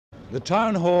the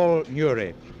Town Hall,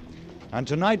 Newry. And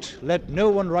tonight, let no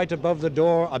one right above the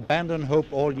door abandon hope,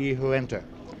 all ye who enter.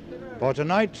 For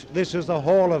tonight, this is the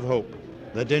Hall of Hope,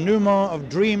 the denouement of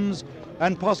dreams,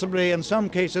 and possibly, in some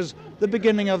cases, the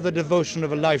beginning of the devotion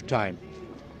of a lifetime.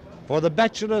 For the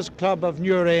Bachelors Club of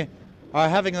Newry are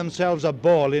having themselves a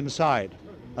ball inside.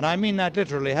 And I mean that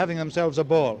literally, having themselves a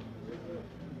ball.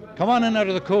 Come on in out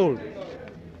of the cold.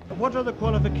 What are the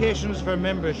qualifications for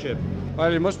membership?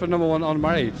 Well, you must be number one,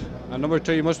 unmarried, and number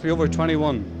two, you must be over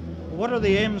 21. What are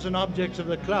the aims and objects of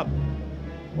the club?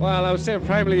 Well, I would say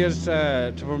primarily is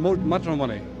to promote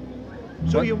matrimony.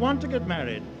 So What? you want to get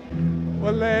married?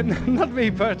 Well, not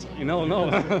me personally, no.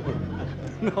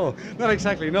 No, not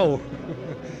exactly, no.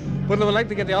 But I would like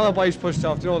to get the other boys pushed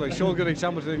off, like show a good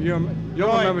example to the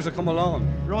younger members that come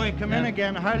along. Roy, come in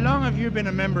again. How long have you been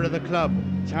a member of the club?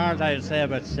 Charles, I'd say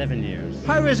about 7 years.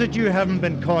 How is it you haven't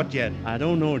been caught yet? I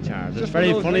don't know, Charles. It's Just a very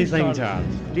one of those funny things, thing, Charles.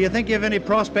 Charles. Do you think you have any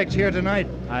prospects here tonight?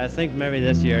 I think maybe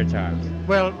this year, Charles.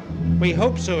 Well, we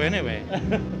hope so anyway.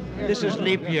 This is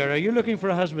leap year. Are you looking for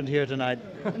a husband here tonight?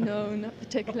 No, not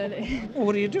particularly.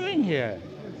 What are you doing here?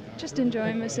 Just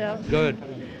enjoying myself. Good.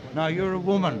 Now, you're a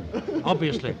woman,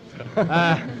 obviously.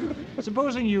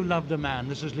 Supposing you loved a man,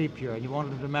 this is leap year, and you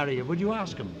wanted him to marry you, would you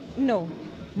ask him? No,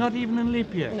 Not even in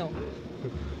leap year? no.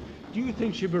 Do you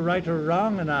think she'd be right or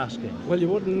wrong in asking? Well, you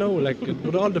wouldn't know. Like, it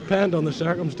would all depend on the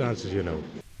circumstances, you know.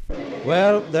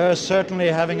 Well, they're certainly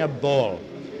having a ball.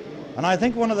 And I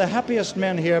think one of the happiest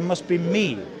men here must be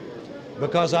me,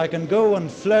 because I can go and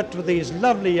flirt with these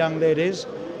lovely young ladies.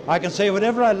 I can say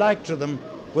whatever I like to them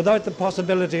without the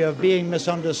possibility of being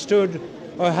misunderstood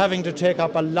or having to take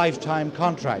up a lifetime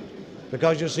contract.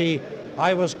 Because, you see,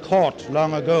 I was caught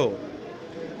long ago.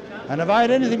 And if I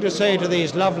had anything to say to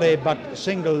these lovely but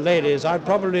single ladies, I'd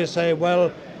probably say,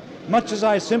 well, much as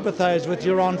I sympathize with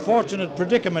your unfortunate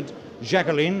predicament,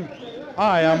 Jacqueline,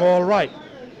 I am all right.